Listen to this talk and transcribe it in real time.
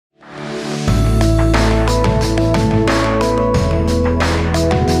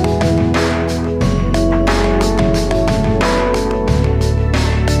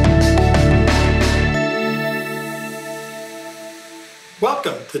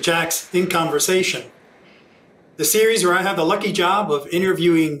JACS in Conversation, the series where I have the lucky job of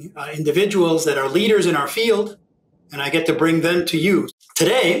interviewing individuals that are leaders in our field, and I get to bring them to you.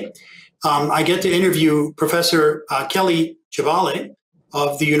 Today, I get to interview Professor Kelly Chibale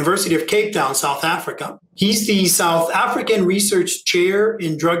of the University of Cape Town, South Africa. He's the South African Research Chair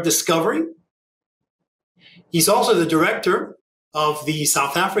in Drug Discovery. He's also the director of the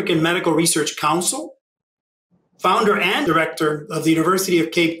South African Medical Research Council, founder and director of the University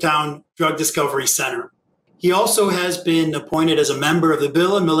of Cape Town Drug Discovery Centre. He also has been appointed as a member of the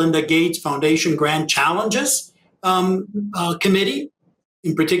Bill and Melinda Gates Foundation Grand Challenges Committee,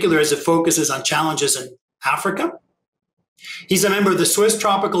 in particular as it focuses on challenges in Africa. He's a member of the Swiss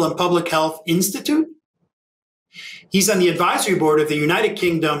Tropical and Public Health Institute. He's on the advisory board of the United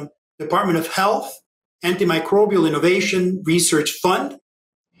Kingdom Department of Health Antimicrobial Innovation Research Fund.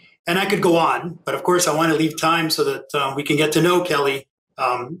 And I could go on, but of course I want to leave time so that we can get to know Kelly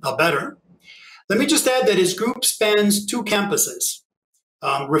better. Let me just add that his group spans 2 campuses,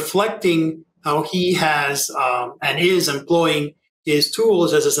 reflecting how he has and is employing his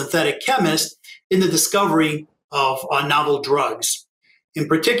tools as a synthetic chemist in the discovery of novel drugs, in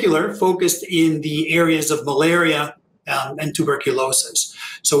particular focused in the areas of malaria and tuberculosis.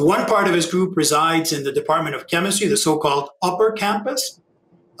 So one part of his group resides in the Department of Chemistry, the so-called upper campus,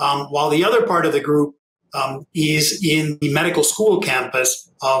 while the other part of the group is in the medical school campus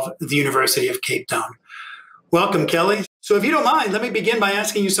of the University of Cape Town. Welcome, Kelly. So if you don't mind, let me begin by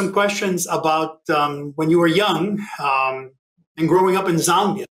asking you some questions about when you were young and growing up in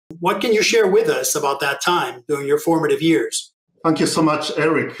Zambia. What can you share with us about that time during your formative years? Thank you so much,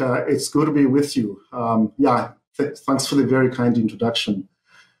 Eric. It's good to be with you. Thanks for the very kind introduction.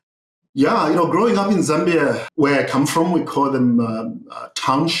 Growing up in Zambia, where I come from, we call them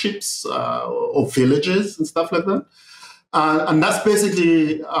townships or villages and stuff like that. And that's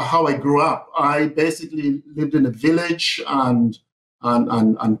basically how I grew up. I basically lived in a village and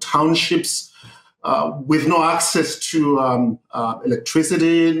townships with no access to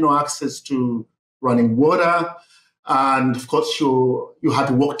electricity, no access to running water. And of course, you had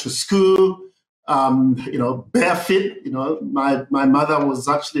to walk to school, barefoot. My mother was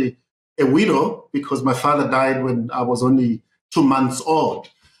actually a widow because my father died when I was only 2 months old.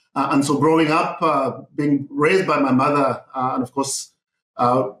 And so growing up, being raised by my mother, and of course,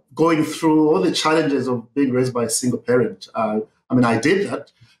 going through all the challenges of being raised by a single parent. I did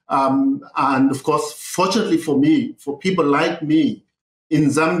that. And of course, fortunately for me, for people like me in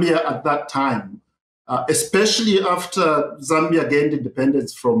Zambia at that time, especially after Zambia gained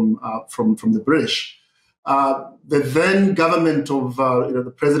independence from the British, the then government of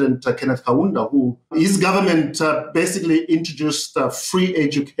the President Kenneth Kaunda, his government basically introduced free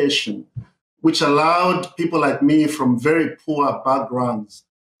education, which allowed people like me from very poor backgrounds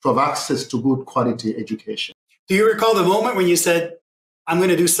to have access to good quality education. Do you recall the moment when you said, I'm going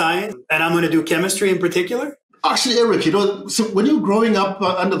to do science and I'm going to do chemistry in particular? Actually, Eric, so when you're growing up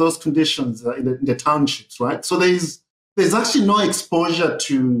under those conditions in the townships, right? So there's actually no exposure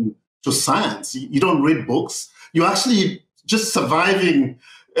to science. You don't read books. You're actually just surviving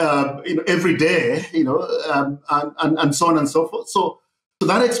every day, and so on and so forth. So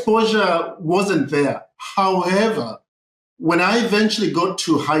that exposure wasn't there. However, when I eventually got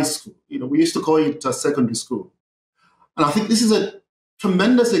to high school, we used to call it secondary school. And I think this is a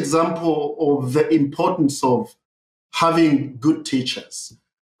tremendous example of the importance of having good teachers.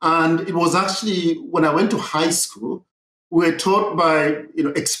 And it was actually when I went to high school, we were taught by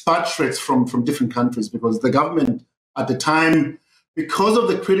expatriates from different countries, because the government at the time, because of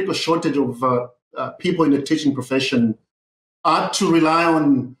the critical shortage of people in the teaching profession, had to rely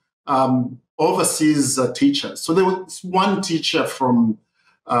on overseas teachers. So there was one teacher from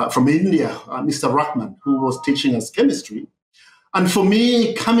India, Mr. Rahman, who was teaching us chemistry. And for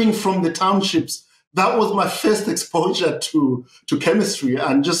me, coming from the townships, that was my first exposure to chemistry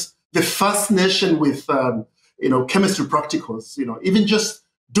and just the fascination with chemistry practicals. Even just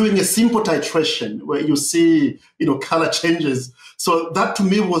doing a simple titration where you see color changes. So that to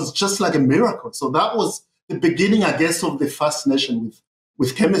me was just like a miracle. So that was the beginning, I guess, of the fascination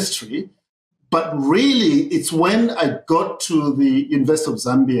with chemistry. But really, it's when I got to the University of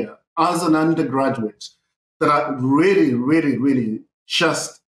Zambia as an undergraduate that I really, really, really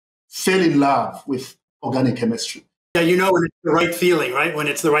just fell in love with organic chemistry. Yeah, when it's the right feeling, right? When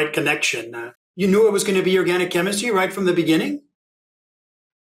it's the right connection. You knew it was going to be organic chemistry right from the beginning?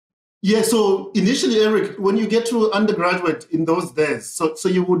 Yeah, so initially, Eric, when you get to undergraduate in those days, so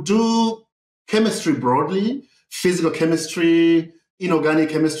you would do chemistry broadly, physical chemistry, inorganic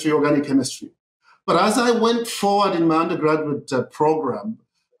chemistry, organic chemistry. But as I went forward in my undergraduate program,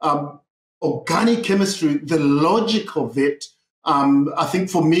 organic chemistry, the logic of it, I think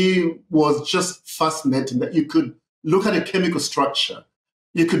for me was just fascinating that you could look at a chemical structure,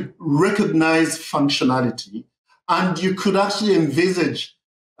 you could recognize functionality, and you could actually envisage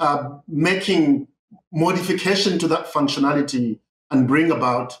making modification to that functionality and bring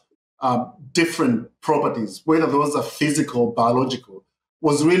about different properties, whether those are physical, biological,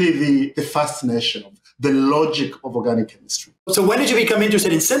 was really the fascination of the logic of organic chemistry. So when did you become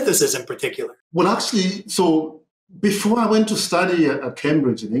interested in synthesis in particular? Well, actually, so before I went to study at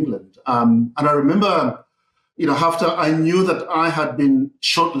Cambridge in England, and I remember, after I knew that I had been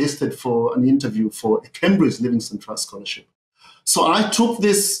shortlisted for an interview for a Cambridge Livingston Trust Scholarship. So I took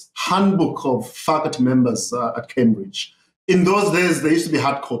this handbook of faculty members at Cambridge. In those days, there used to be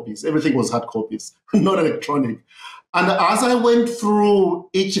hard copies. Everything was hard copies, not electronic. And as I went through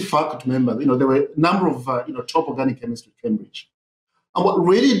each faculty member, there were a number of top organic chemists at Cambridge. And what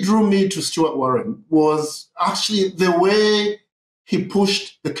really drew me to Stuart Warren was actually the way he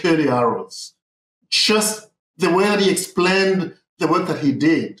pushed the curly arrows, just the way that he explained the work that he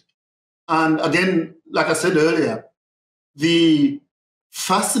did. And again, like I said earlier, the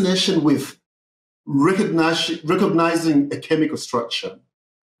fascination with recognizing a chemical structure,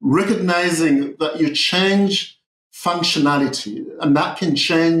 recognizing that you change functionality and that can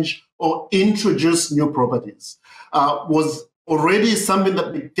change or introduce new properties was already something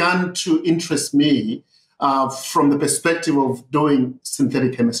that began to interest me from the perspective of doing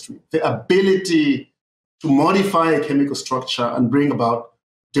synthetic chemistry. The ability to modify a chemical structure and bring about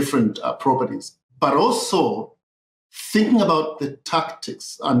different properties, but also thinking about the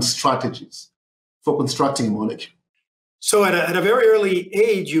tactics and strategies for constructing a molecule. So at a very early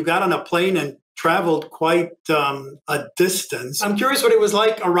age, you got on a plane and traveled quite a distance. I'm curious what it was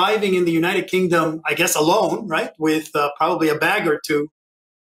like arriving in the United Kingdom, I guess alone, right? With probably a bag or two,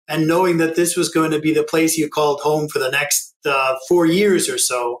 and knowing that this was going to be the place you called home for the next 4 years or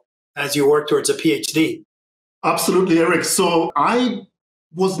so as you work towards a PhD. Absolutely, Eric. So I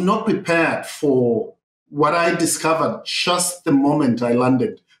was not prepared for what I discovered just the moment I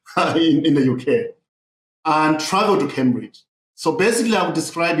landed in the UK and traveled to Cambridge. So basically, I would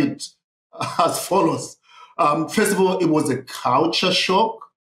describe it as follows. First of all, it was a culture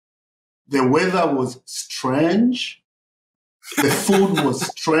shock. The weather was strange. The food was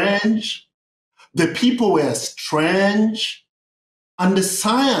strange. The people were strange. And the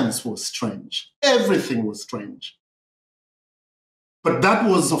science was strange. Everything was strange. But that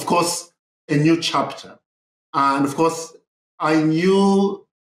was, of course, a new chapter. And of course, I knew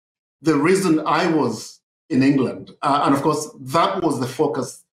the reason I was in England. And of course, that was the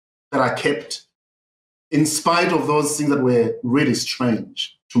focus that I kept in spite of those things that were really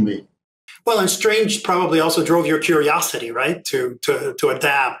strange to me. Well, and strange probably also drove your curiosity, right? To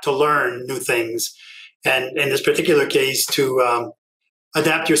adapt, to learn new things. And in this particular case, to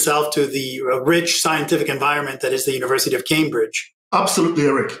adapt yourself to the rich scientific environment that is the University of Cambridge. Absolutely,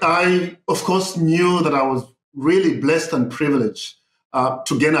 Eric. I, of course, knew that I was really blessed and privileged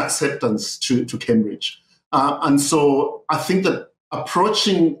to gain acceptance to Cambridge. And so I think that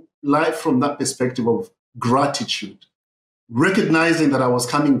approaching life from that perspective of gratitude, recognizing that I was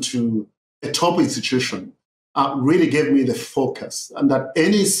coming to a top institution, really gave me the focus, and that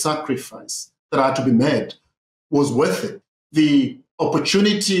any sacrifice that had to be made was worth it. The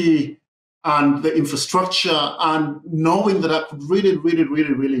opportunity and the infrastructure and knowing that I could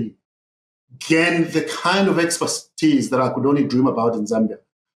really gain the kind of expertise that I could only dream about in Zambia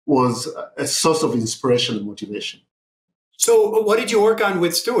was a source of inspiration and motivation. So what did you work on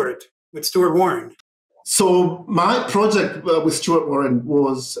with Stuart Warren? So my project with Stuart Warren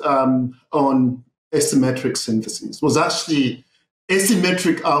was on asymmetric synthesis, was actually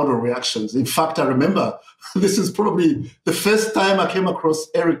asymmetric autoreactions. In fact, I remember this is probably the first time I came across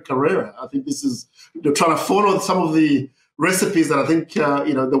Erick Carreira. I think this is trying to follow some of the recipes that I think,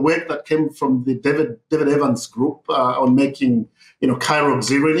 the work that came from the David Evans group on making,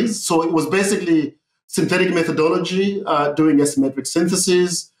 chiroxyrides. So it was basically synthetic methodology, doing asymmetric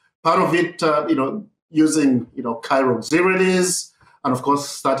synthesis, part of it, using, chiroxyrides, and of course,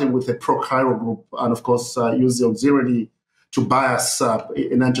 starting with a pro-chiro group, and of course, use the auxiliary to bias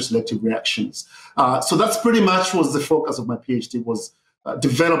in anti-selective reactions. So that's pretty much was the focus of my PhD, was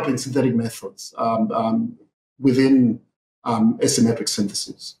developing synthetic methods within asymmetric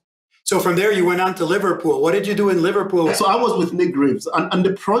synthesis. So from there, you went on to Liverpool. What did you do in Liverpool? So I was with Nick Greaves, and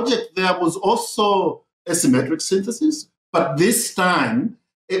the project there was also asymmetric synthesis, but this time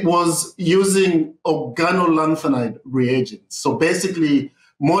it was using organolanthanide reagents. So basically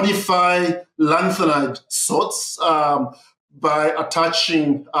modify lanthanide salts, by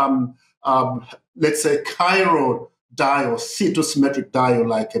attaching, let's say, chiral dye or cytosymmetric dye,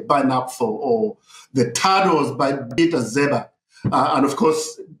 like a binapthol, or the tados by beta zeba. And of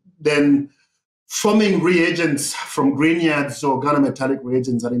course, then forming reagents from Grignard's or organometallic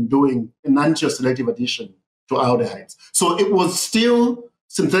reagents, and in doing an enantioselective addition to aldehydes. So it was still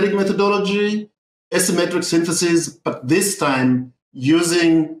synthetic methodology, asymmetric synthesis, but this time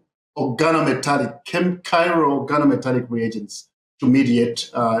using organometallic, chiral organometallic reagents to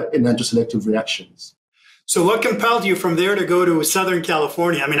mediate enantioselective reactions. So what compelled you from there to go to Southern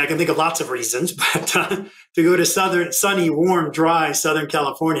California? I mean, I can think of lots of reasons, but to go to sunny, warm, dry Southern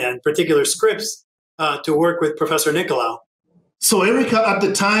California, in particular Scripps, to work with Professor Nicolaou. So Eric, at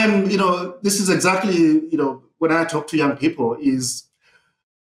the time, this is exactly, when I talk to young people, is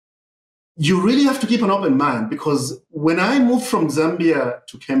you really have to keep an open mind, because when I moved from Zambia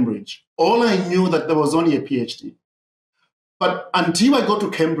to Cambridge, all I knew that there was only a PhD. But until I got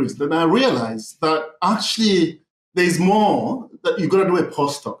to Cambridge, then I realized that actually there's more, that you've got to do a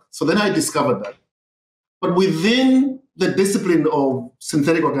postdoc. So then I discovered that. But within the discipline of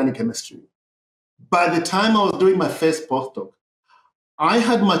synthetic organic chemistry, by the time I was doing my first postdoc, I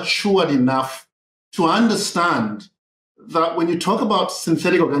had matured enough to understand that when you talk about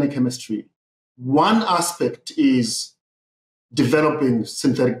synthetic organic chemistry, one aspect is developing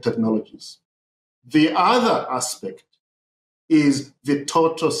synthetic technologies. The other aspect is the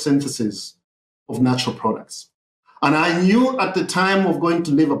total synthesis of natural products. And I knew at the time of going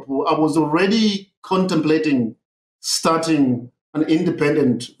to Liverpool, I was already contemplating starting an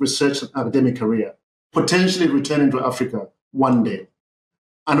independent research and academic career, potentially returning to Africa one day.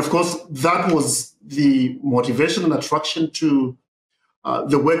 And of course, that was the motivation and attraction to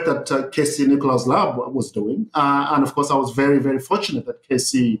the work that Casey Nicolaou's lab was doing. And of course, I was very, very fortunate that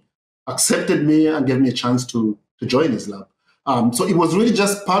Casey accepted me and gave me a chance to join his lab. So it was really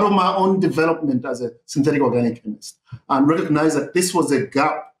just part of my own development as a synthetic organic chemist, and recognize that this was a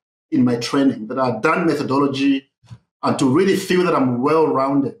gap in my training, that I'd done methodology, and to really feel that I'm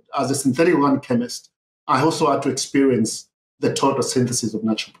well-rounded as a synthetic organic chemist, I also had to experience the total synthesis of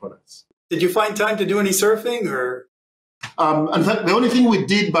natural products. Did you find time to do any surfing, or? In fact, the only thing we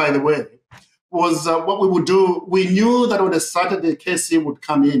did, by the way, was what we would do. We knew that on a Saturday, Casey would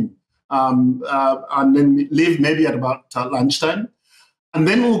come in and then leave maybe at about lunchtime. And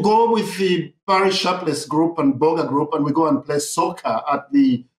then we'll go with the Barry Sharpless group and Boga group, and we go and play soccer at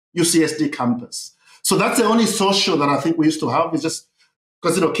the UCSD campus. So that's the only social that I think we used to have. It's just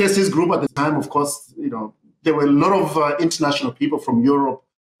because, Casey's group at the time, of course, there were a lot of international people from Europe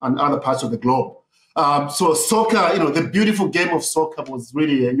and other parts of the globe. So soccer, the beautiful game of soccer was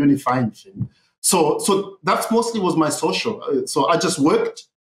really a unifying thing. So that's mostly was my social. So I just worked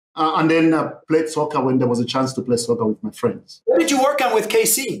and then played soccer when there was a chance to play soccer with my friends. What did you work on with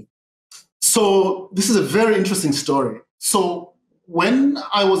KC? So this is a very interesting story. So when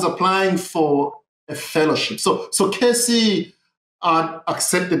I was applying for a fellowship, so KC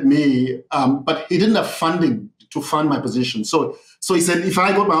accepted me, but he didn't have funding to fund my position. So he said, if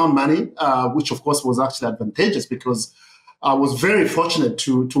I got my own money, which of course was actually advantageous, because I was very fortunate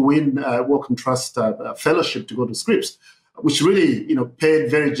to win a Wellcome Trust fellowship to go to Scripps, which really, paid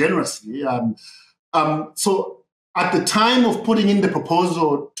very generously. So at the time of putting in the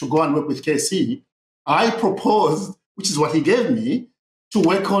proposal to go and work with KC, I proposed, which is what he gave me, to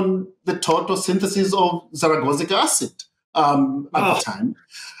work on the total synthesis of zaragosic acid at the time.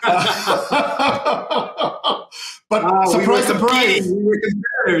 But surprise, surprise. We were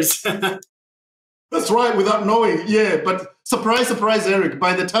competitors. That's right, without knowing. Yeah, but surprise, surprise, Eric.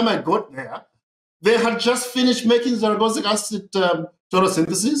 By the time I got there, they had just finished making zaragosic acid total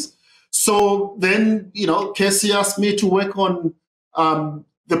synthesis. So then, Casey asked me to work on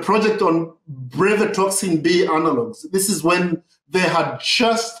the project on brevetoxin B analogs. This is when they had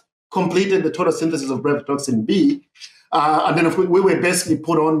just completed the total synthesis of brevetoxin B. And then we were basically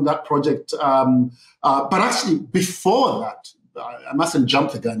put on that project. But actually, before that, I mustn't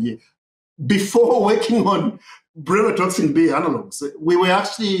jump the gun here. Before working on brevetoxin B analogs, we were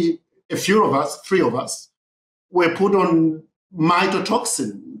actually, a few of us, 3 of us, were put on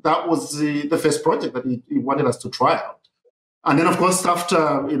mitotoxin. That was the first project that he wanted us to try out. And then, of course, after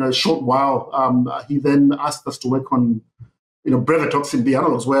a short while, he then asked us to work on brevetoxin B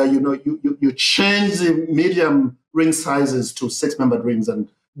analogs, where you change the medium ring sizes to 6-membered rings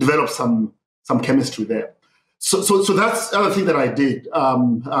and develop some chemistry there. So that's the other thing that I did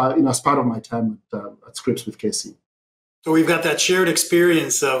as part of my time at Scripps with Casey. So we've got that shared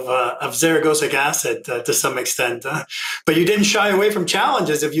experience of zaragosic acid to some extent, but you didn't shy away from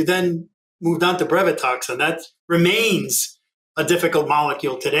challenges if you then moved on to brevetoxin. That remains a difficult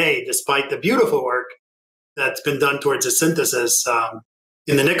molecule today, despite the beautiful work that's been done towards its synthesis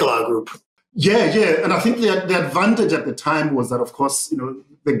in the Nicola group. Yeah. And I think the advantage at the time was that, of course,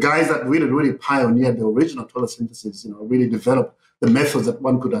 the guys that really pioneered the original photosynthesis, really developed the methods that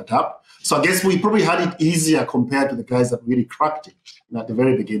one could adapt. So I guess we probably had it easier compared to the guys that really cracked it at the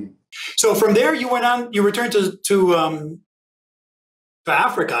very beginning. So from there, you went on, you returned to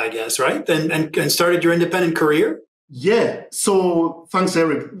Africa, I guess, right? And started your independent career? Yeah. So thanks,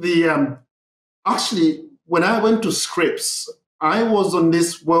 Eric. Actually, when I went to Scripps, I was on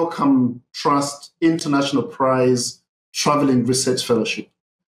this Wellcome Trust International Prize Traveling Research Fellowship.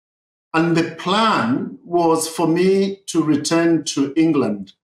 And the plan was for me to return to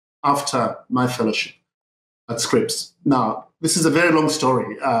England after my fellowship at Scripps. Now, this is a very long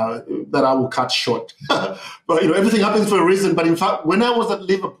story that I will cut short. But everything happens for a reason. But in fact, when I was at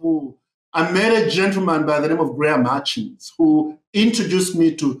Liverpool, I met a gentleman by the name of Graham Hutchins, who introduced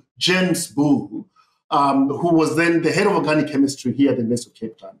me to James Bull, who was then the head of organic chemistry here at the University of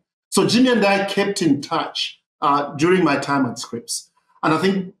Cape Town. So Jimmy and I kept in touch during my time at Scripps. And I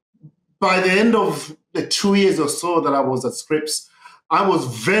think by the end of the 2 years or so that I was at Scripps, I was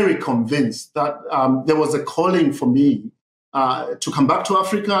very convinced that there was a calling for me to come back to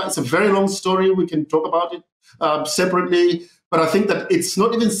Africa. It's a very long story. We can talk about it separately. But I think that it's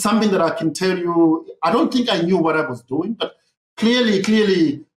not even something that I can tell you. I don't think I knew what I was doing, but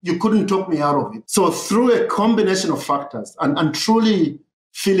clearly, you couldn't talk me out of it. So through a combination of factors and truly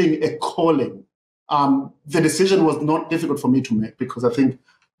feeling a calling, the decision was not difficult for me to make because I think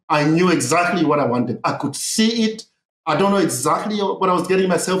I knew exactly what I wanted. I could see it. I don't know exactly what I was getting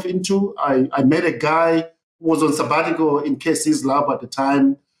myself into. I met a guy who was on sabbatical in KC's lab at the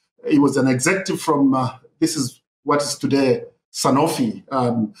time. He was an executive from, this is what is today, Sanofi.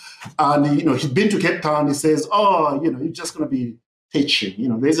 And, he'd been to Cape Town. He says, you're just going to be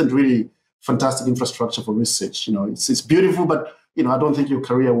teaching. There isn't really fantastic infrastructure for research. It's beautiful, but, I don't think your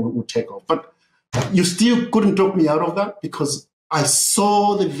career will take off. But you still couldn't talk me out of that because I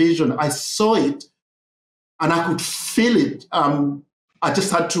saw the vision. I saw it and I could feel it. I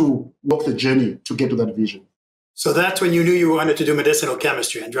just had to walk the journey to get to that vision. So that's when you knew you wanted to do medicinal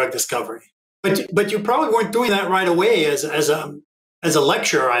chemistry and drug discovery. But you probably weren't doing that right away as a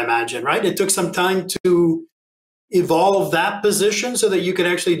lecturer, I imagine, right? It took some time to evolve that position so that you could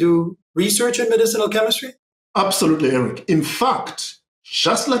actually do research in medicinal chemistry? Absolutely, Eric. In fact,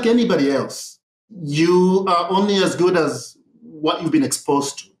 just like anybody else, you are only as good as what you've been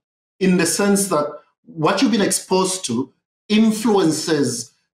exposed to, in the sense that what you've been exposed to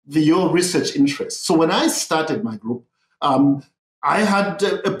influences your research interests. So when I started my group, I had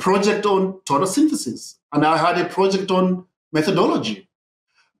a project on photosynthesis and I had a project on methodology.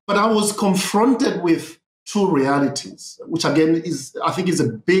 But I was confronted with two realities, which again I think is a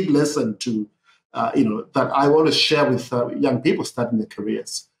big lesson to, that I want to share with young people starting their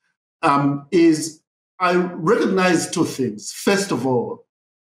careers, is I recognize two things. First of all,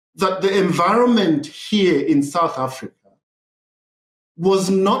 that the environment here in South Africa was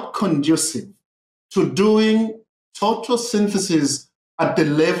not conducive to doing photosynthesis at the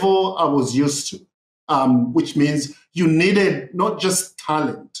level I was used to, which means you needed not just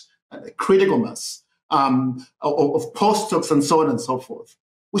talent, critical mass of postdocs and so on and so forth,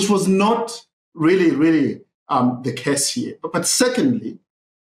 which was not really the case here. But secondly,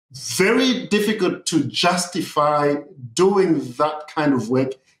 very difficult to justify doing that kind of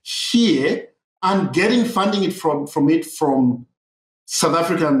work here and getting funding from South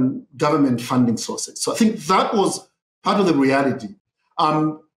African government funding sources. So I think that was part of the reality.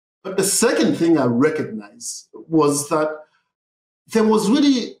 But the second thing I recognized was that there was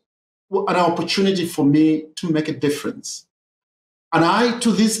really an opportunity for me to make a difference. And I,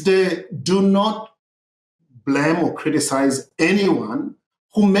 to this day, do not blame or criticize anyone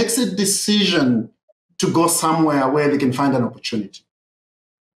who makes a decision to go somewhere where they can find an opportunity.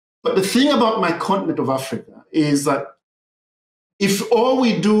 But the thing about my continent of Africa is that if all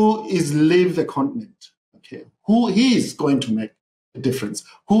we do is leave the continent, okay, who is going to make a difference?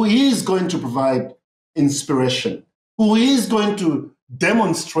 Who is going to provide inspiration? Who is going to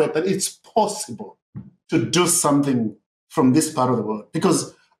demonstrate that it's possible to do something from this part of the world?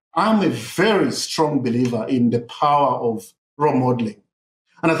 Because I'm a very strong believer in the power of role modeling.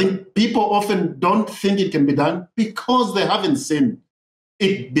 And I think people often don't think it can be done because they haven't seen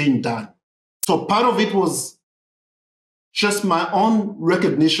it being done. So part of it was just my own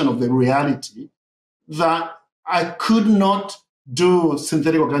recognition of the reality that I could not do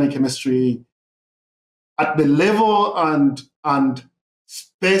synthetic organic chemistry at the level and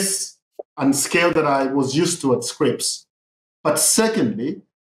space and scale that I was used to at Scripps But secondly,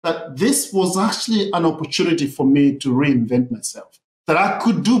 that this was actually an opportunity for me to reinvent myself, that I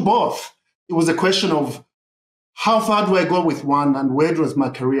could do both. It was a question of how far do I go with one and where does my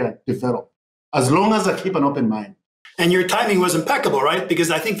career develop, as long as I keep an open mind. And your timing was impeccable, right?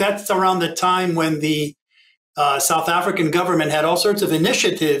 Because I think that's around the time when the South African government had all sorts of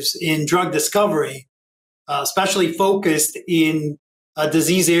initiatives in drug discovery, especially focused in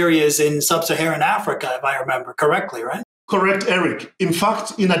disease areas in sub-Saharan Africa, if I remember correctly, right? Correct, Eric. In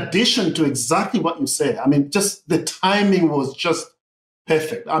fact, in addition to exactly what you said, I mean, just the timing was just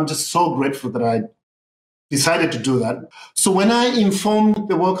perfect. I'm just so grateful that I decided to do that. So when I informed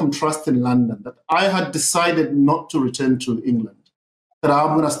the Wellcome Trust in London that I had decided not to return to England, that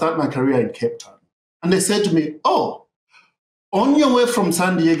I'm going to start my career in Cape Town. And they said to me, oh, on your way from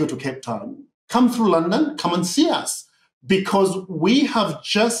San Diego to Cape Town, come through London, come and see us, because we have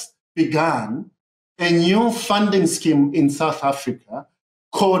just begun a new funding scheme in South Africa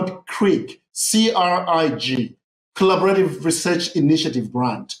called CRIG, C-R-I-G, Collaborative Research Initiative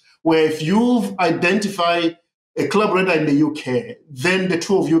Grant, where if you've identified a collaborator in the UK, then the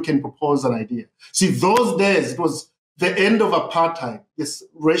two of you can propose an idea. See, those days, it was the end of apartheid, this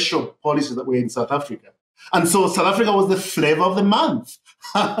racial policy that we're in South Africa. And so South Africa was the flavor of the month.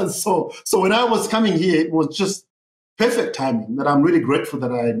 So when I was coming here, it was just perfect timing that I'm really grateful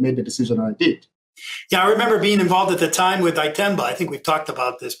that I made the decision I did. Yeah, I remember being involved at the time with Itemba. I think we've talked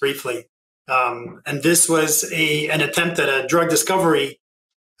about this briefly. And this was an attempt at a drug discovery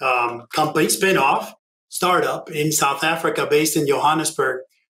company, spin-off, startup in South Africa based in Johannesburg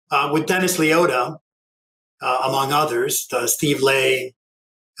with Dennis Leota, among others, Steve Lay.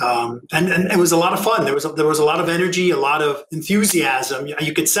 And it was a lot of fun. There was a lot of energy, a lot of enthusiasm.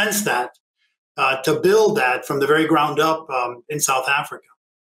 You could sense that to build that from the very ground up in South Africa.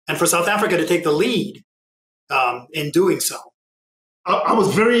 And for South Africa to take the lead in doing so. I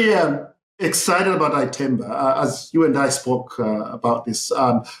was very excited about Itemba, as you and I spoke about this.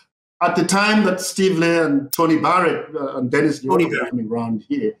 At the time that Steve Lay and Tony Barrett and Dennis were coming around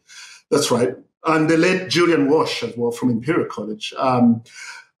here, that's right, and the late Julian Walsh as well from Imperial College,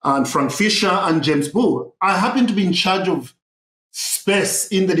 and Frank Fisher and James Bull, I happened to be in charge of space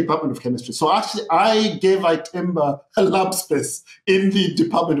in the Department of Chemistry. So actually, I gave Itemba a lab space in the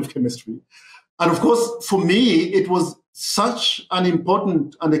Department of Chemistry. And of course, for me, it was such an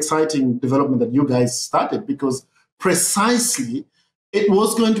important and exciting development that you guys started, because precisely it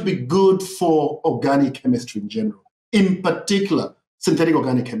was going to be good for organic chemistry in general, in particular, synthetic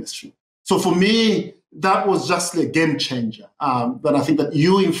organic chemistry. So for me, that was just a game changer. But I think that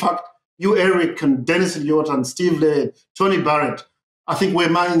you, in fact, you, Eric, and Dennis Leota and Steve Lay, Tony Barrett, I think were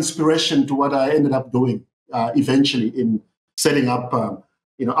my inspiration to what I ended up doing eventually in setting up our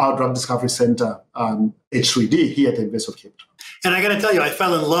Drug Discovery Centre, H3D, here at the University of Cape Town. And I got to tell you, I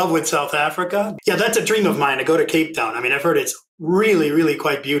fell in love with South Africa. Yeah, that's a dream of mine, to go to Cape Town. I mean, I've heard it's really, really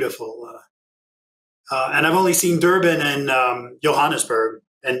quite beautiful. And I've only seen Durban and Johannesburg,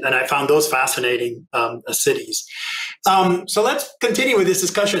 and I found those fascinating cities. So let's continue with this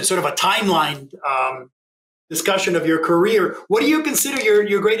discussion, sort of a timeline discussion of your career. What do you consider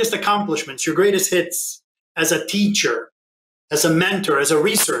your greatest accomplishments, your greatest hits as a teacher, as a mentor, as a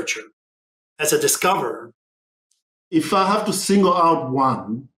researcher, as a discoverer? If I have to single out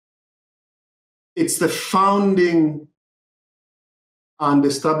one, it's the founding and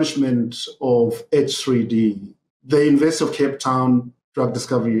establishment of H3D, the University of Cape Town Drug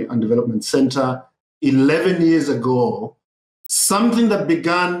Discovery and Development Centre, 11 years ago, something that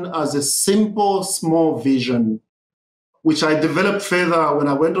began as a simple, small vision, which I developed further when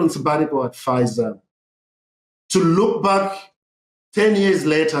I went on sabbatical at Pfizer, to look back 10 years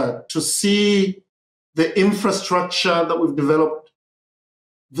later to see the infrastructure that we've developed,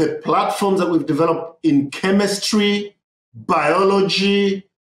 the platforms that we've developed in chemistry, biology,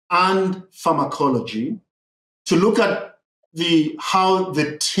 and pharmacology, to look at how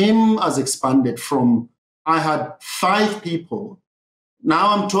the team has expanded from, I had 5 people.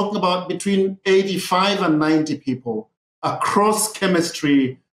 Now I'm talking about between 85 and 90 people across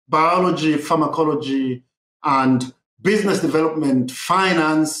chemistry, biology, pharmacology, and business development,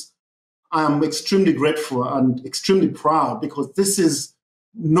 finance. I'm extremely grateful and extremely proud, because this is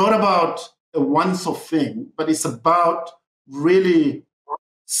not about a once-off thing, but it's about really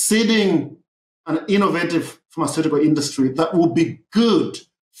seeding an innovative pharmaceutical industry that will be good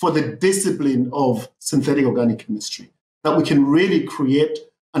for the discipline of synthetic organic chemistry, that we can really create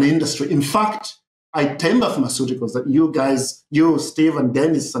an industry. In fact, Itemba Pharmaceuticals that you guys, Steve and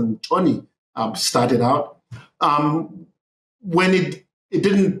Dennis and Tony started out, when it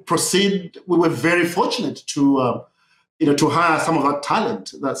didn't proceed, we were very fortunate to to hire some of that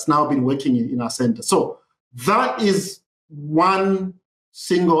talent that's now been working in our center. So that is one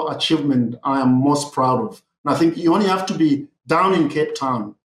single achievement I am most proud of. And I think you only have to be down in Cape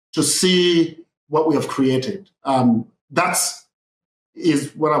Town to see what we have created. That's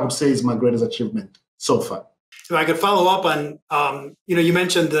what I would say is my greatest achievement so far. So I could follow up on, you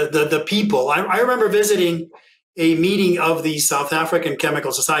mentioned the people. I remember visiting a meeting of the South African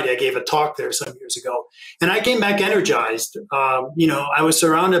Chemical Society. I gave a talk there some years ago, and I came back energized. I was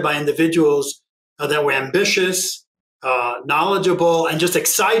surrounded by individuals that were ambitious, knowledgeable, and just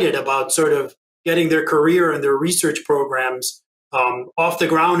excited about sort of getting their career and their research programs off the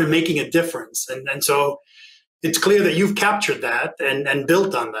ground and making a difference. And so it's clear that you've captured that and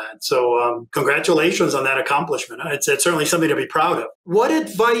built on that. So congratulations on that accomplishment. It's certainly something to be proud of. What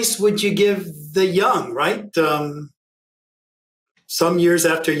advice would you give the young, right? Some years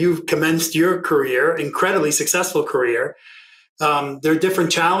after you've commenced your career, incredibly successful career, there are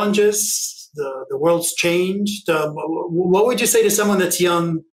different challenges. The world's changed. What would you say to someone that's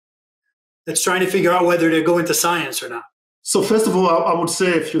young, that's trying to figure out whether to go into science or not? So first of all, I would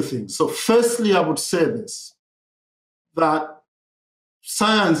say a few things. So firstly, I would say this, that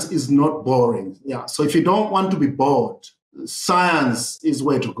science is not boring. Yeah. So if you don't want to be bored, science is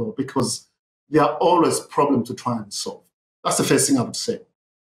where to go, because there are always problems to try and solve. That's the first thing I would say.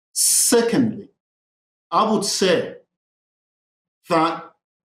 Secondly, I would say that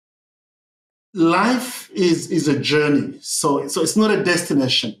life is a journey. So it's not a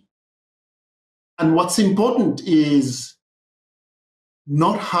destination. And what's important is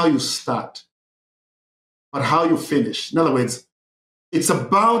not how you start, but how you finish. In other words, it's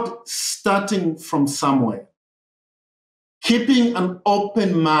about starting from somewhere, keeping an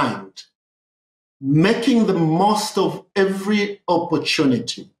open mind, making the most of every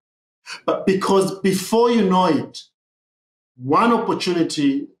opportunity. But because before you know it, one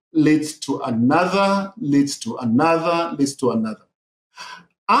opportunity leads to another, leads to another, leads to another.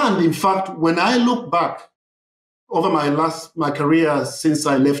 And in fact, when I look back over my career since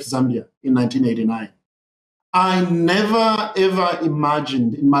I left Zambia in 1989, I never, ever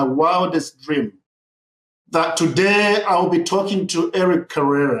imagined in my wildest dream that today I will be talking to Erick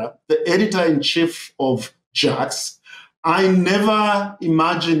Carreira, the editor-in-chief of JACS. I never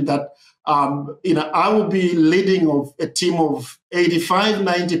imagined that I will be leading a team of 85,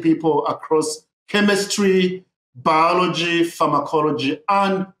 90 people across chemistry, biology, pharmacology,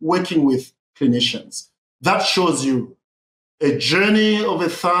 and working with clinicians. That shows you a journey of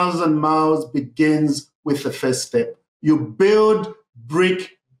 1,000 miles begins with the first step. You build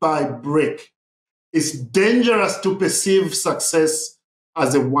brick by brick. It's dangerous to perceive success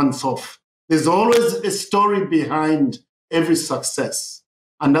as a once-off. There's always a story behind every success,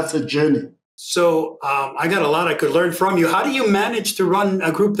 and that's a journey. So I got a lot I could learn from you. How do you manage to run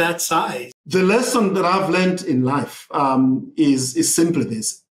a group that size? The lesson that I've learned in life is simply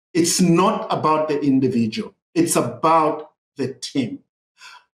this. It's not about the individual. It's about the team.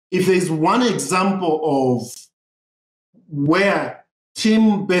 If there's one example of where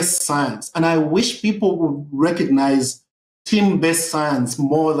team-based science, and I wish people would recognize team-based science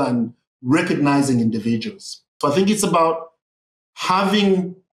more than recognizing individuals. So I think it's about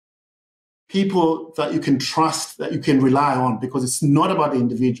having people that you can trust, that you can rely on, because it's not about the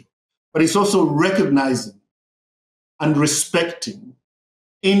individual, but it's also recognizing and respecting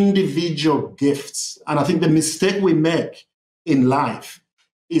individual gifts. And I think the mistake we make in life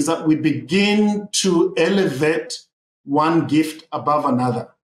is that we begin to elevate one gift above another.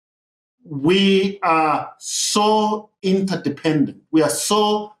 We are so interdependent. We are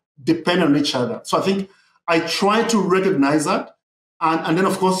so dependent on each other. So I think I try to recognize that. And then,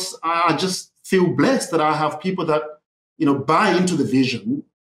 of course, I just feel blessed that I have people that, buy into the vision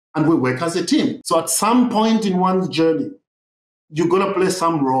and we work as a team. So at some point in one's journey, you're going to play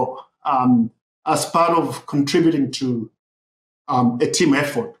some role as part of contributing to a team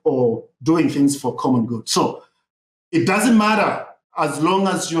effort or doing things for common good. So it doesn't matter as long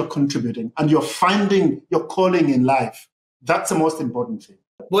as you're contributing and you're finding your calling in life. That's the most important thing.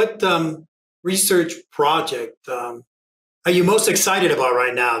 What research project are you most excited about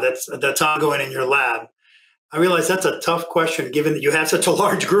right now that's ongoing in your lab? I realize that's a tough question given that you have such a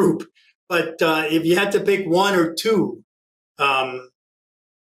large group, but if you had to pick one or two,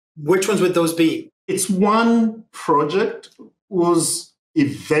 which ones would those be? It's one project whose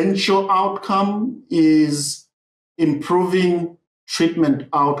eventual outcome is improving treatment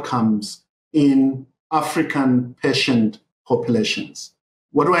outcomes in African patient populations.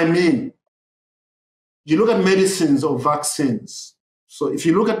 What do I mean? You look at medicines or vaccines. So if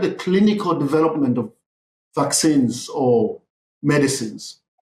you look at the clinical development of vaccines or medicines.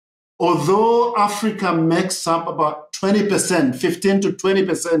 Although Africa makes up about 20%, 15 to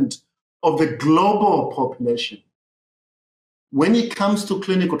 20% of the global population, when it comes to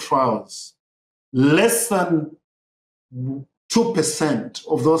clinical trials, less than 2%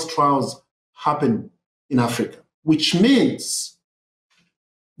 of those trials happen in Africa, which means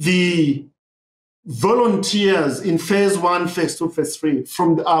the volunteers in phase 1, phase 2, phase 3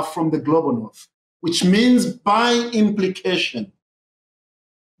 are from the global north, which means by implication,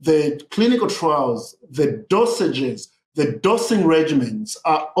 the clinical trials, the dosages, the dosing regimens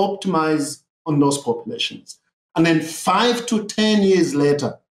are optimized on those populations. And then 5 to 10 years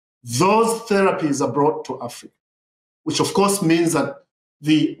later, those therapies are brought to Africa, which of course means that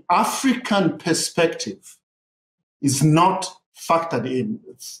the African perspective is not factored in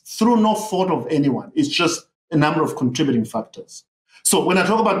through no fault of anyone. It's just a number of contributing factors. So when I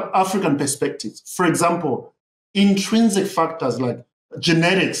talk about African perspectives, for example, intrinsic factors like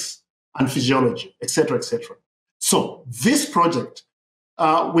genetics and physiology, et cetera, et cetera. So this project,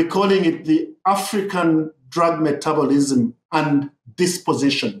 we're calling it the African Drug Metabolism and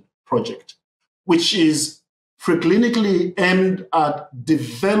Disposition Project, which is preclinically aimed at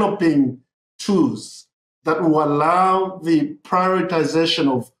developing tools that will allow the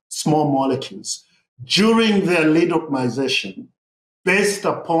prioritization of small molecules during their lead optimization based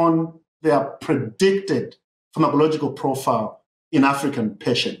upon their predicted pharmacological profile in African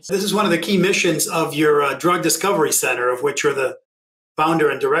patients. This is one of the key missions of your Drug Discovery Center, of which you're the founder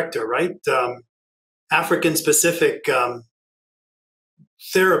and director, right? African-specific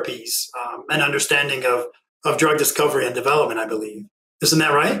therapies and understanding of drug discovery and development, I believe. Isn't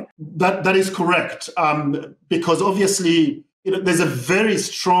that right? That is correct. Because obviously, there's a very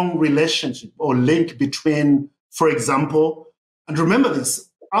strong relationship or link between, for example, and remember this,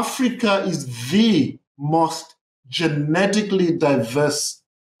 Africa is the most genetically diverse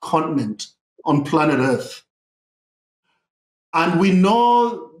continent on planet Earth. And we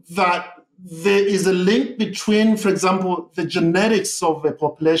know that there is a link between, for example, the genetics of a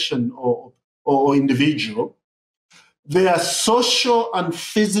population or individual, their social and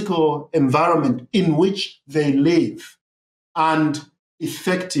physical environment in which they live, and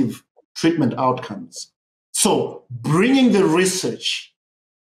effective treatment outcomes. So bringing the research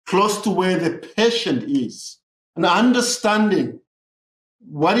close to where the patient is and understanding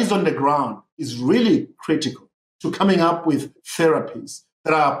what is on the ground is really critical to coming up with therapies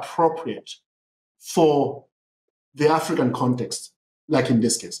that are appropriate for the African context, like in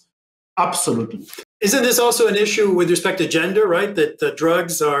this case. Absolutely. Isn't this also an issue with respect to gender, right? That the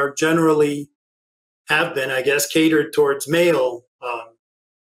drugs are generally, have been, I guess, catered towards male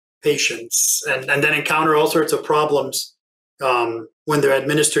patients and then encounter all sorts of problems when they're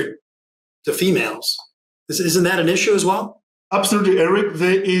administered to females. Isn't that an issue as well? Absolutely, Eric.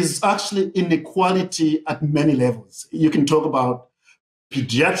 There is actually inequality at many levels. You can talk about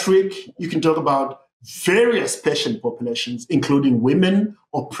pediatric, you can talk about various patient populations, including women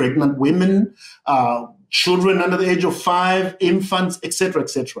or pregnant women, children under the age of 5, infants, et cetera, et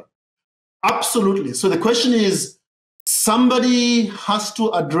cetera. Absolutely. So the question is, somebody has to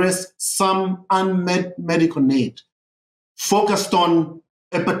address some unmet medical need focused on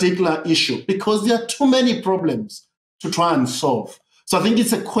a particular issue because there are too many problems to try and solve. So I think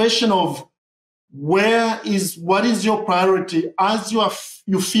it's a question of what is your priority as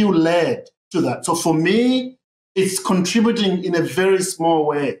you feel led to that. So for me, it's contributing in a very small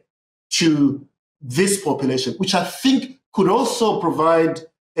way to this population, which I think could also provide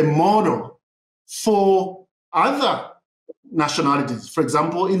a model for other nationalities, for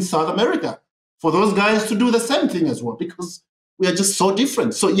example, in South America, for those guys to do the same thing as well, because we are just so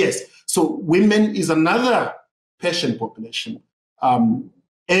different. So yes, so women is another patient population.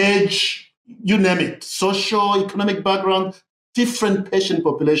 Age, you name it, social, economic background, different patient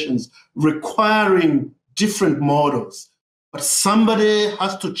populations requiring different models. But somebody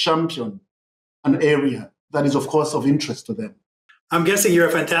has to champion an area that is, of course, of interest to them. I'm guessing you're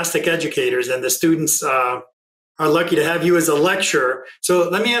a fantastic educator, and the students are lucky to have you as a lecturer. So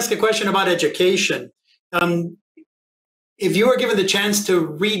let me ask a question about education. If you were given the chance to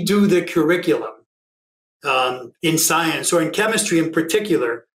redo the curriculum in science or in chemistry in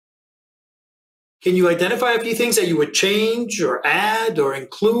particular, can you identify a few things that you would change or add or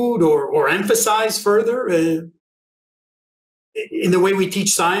include or emphasize further in the way we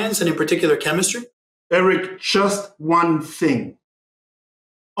teach science and in particular chemistry? Eric, just one thing.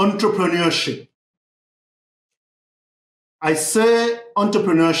 Entrepreneurship. I say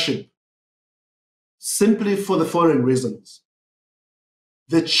entrepreneurship simply for the following reasons.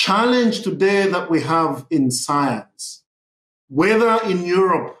 the challenge today that we have in science, whether in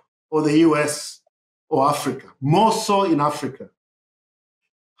Europe or the US or Africa, more so in Africa,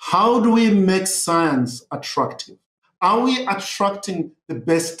 how do we make science attractive? Are we attracting the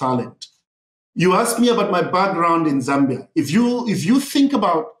best talent? You asked me about my background in Zambia. If you think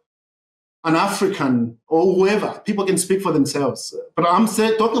about an African or whoever, people can speak for themselves. But I'm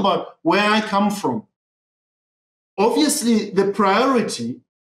talking about where I come from. Obviously, the priority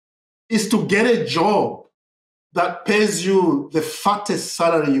is to get a job that pays you the fattest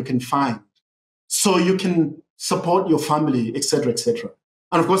salary you can find so you can support your family, etc., etc.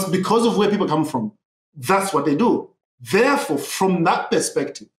 And of course, because of where people come from, that's what they do. Therefore, from that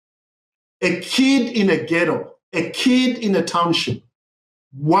perspective, a kid in a ghetto, a kid in a township,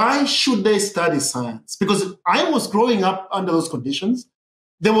 why should they study science? Because I was growing up under those conditions.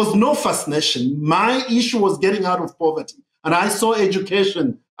 There was no fascination. My issue was getting out of poverty. And I saw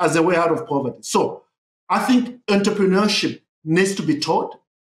education as a way out of poverty. So I think entrepreneurship needs to be taught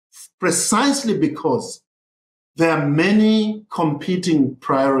precisely because there are many competing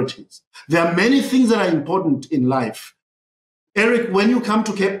priorities. There are many things that are important in life. Eric, when you come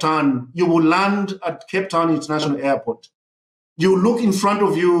to Cape Town, you will land at Cape Town International Airport. You look in front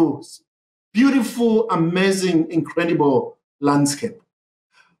of you, beautiful, amazing, incredible landscape.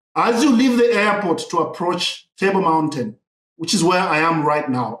 As you leave the airport to approach Table Mountain, which is where I am right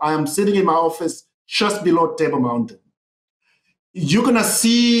now, I am sitting in my office just below Table Mountain. You're going to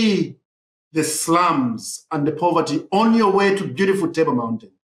see the slums and the poverty on your way to beautiful Table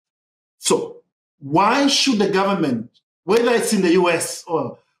Mountain. So why should the government, whether it's in the US,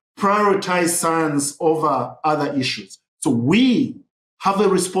 or prioritize science over other issues? So we have a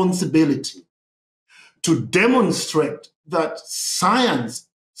responsibility to demonstrate that science,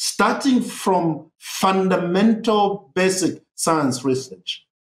 starting from fundamental basic science research,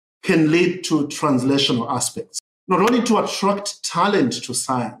 can lead to translational aspects, not only to attract talent to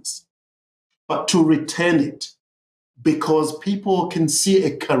science, but to retain it, because people can see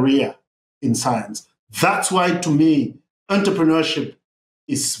a career in science. That's why, to me, entrepreneurship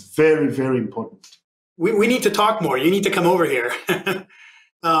is very, very important. We need to talk more. You need to come over here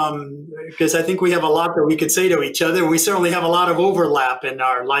because I think we have a lot that we could say to each other. We certainly have a lot of overlap in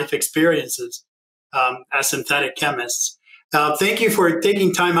our life experiences as synthetic chemists. Thank you for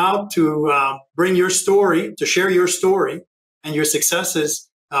taking time out to bring your story, to share your story and your successes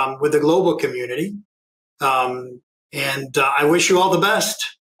with the global community. And I wish you all the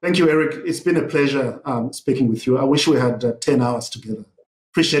best. Thank you, Eric. It's been a pleasure speaking with you. I wish we had 10 hours together.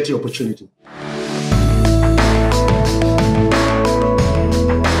 Appreciate the opportunity.